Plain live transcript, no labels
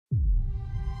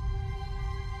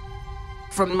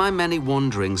From my many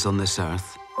wanderings on this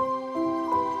earth,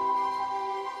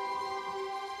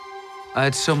 I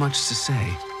had so much to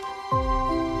say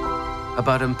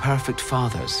about imperfect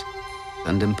fathers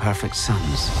and imperfect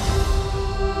sons,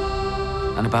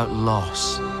 and about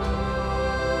loss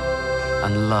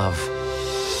and love.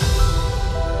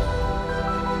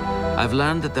 I've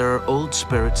learned that there are old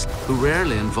spirits who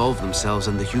rarely involve themselves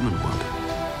in the human world,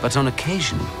 but on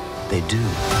occasion, they do.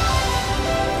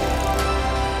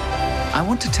 I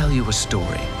want to tell you a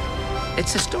story.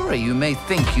 It's a story you may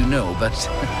think you know, but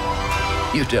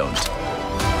you don't.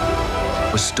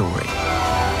 A story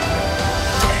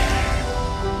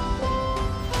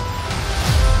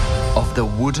of the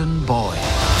wooden boy.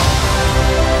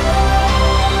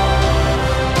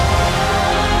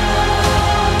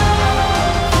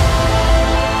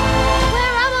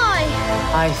 Where am I?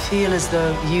 I feel as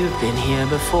though you've been here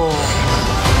before.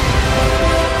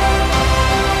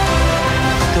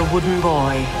 The wooden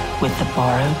boy with the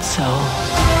borrowed soul.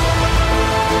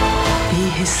 Be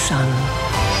his son,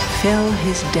 fill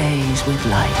his days with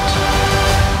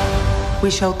light. We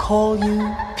shall call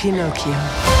you Pinocchio.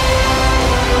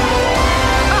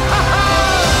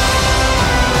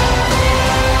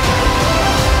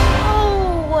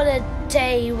 Oh, what a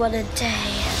day, what a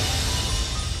day.